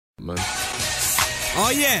man.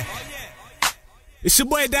 Oh yeah, it's your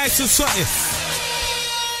boy Dyson Sutton.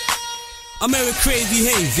 I'm here with Crazy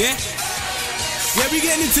Haze, yeah? Yeah, we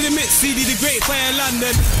getting into the mix CD, the Great Fire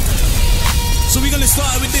London. So we're gonna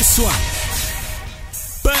start with this one.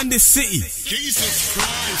 Burn this city. Jesus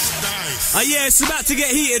Christ, nice. Oh yeah, it's about to get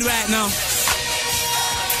heated right now.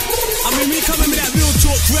 I mean, we coming with that real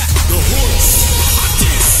talk rap. The horse.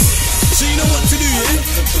 So you know what to do, yeah?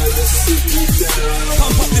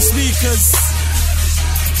 Pump up the speakers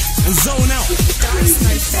and zone out. Cause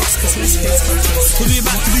we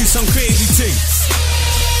about to do some crazy things.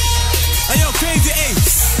 Hey yo, Crazy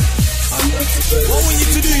Haze, what I want you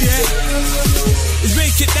to do, yeah, is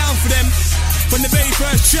break it down for them from the very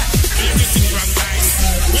first track.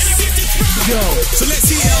 Yo, so let's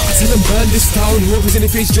see it out. I tell them burn this town. Whoever's in the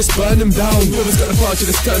face, just burn them down. Whoever's got the power to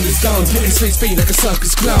just turn this down. Get his face fading like a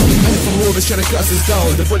circus clown. And if whoever's trying to cuss us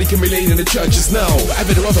down, the body can be laying in the churches now.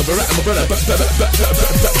 Whatever the other, Barat and my brother,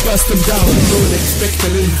 burst them down. Don't expect a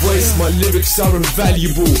little voice, my lyrics are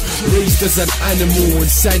invaluable. Raised as an animal,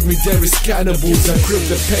 inside me there is cannibals. I grip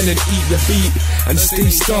the pen and eat the beat and stay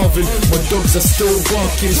starving. My dogs are still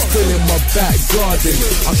barking, still in my back garden.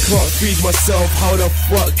 I can't feed myself, how the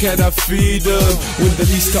fuck can I feed them? When the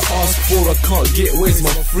least to ask for, I can't get, where's my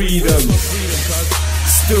freedom?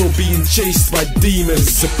 Still being chased by demons.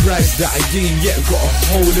 Surprised that I ain't yet got a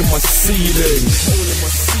hole in my ceiling.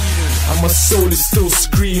 And my soul is still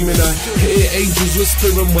screaming. I hear angels whisper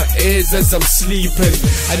in my ears as I'm sleeping.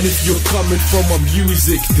 And if you're coming from my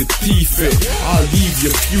music to thief it, I'll leave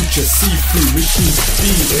your future see-through machines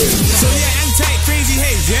beating. So yeah, hang tight, Crazy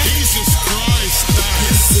Haze, yeah? Jesus Christ,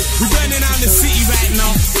 nice. We're burning down the city right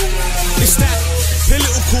now. It's that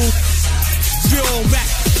political, real rap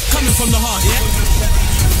coming from the heart, yeah?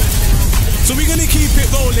 So we're gonna keep it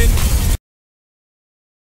rolling.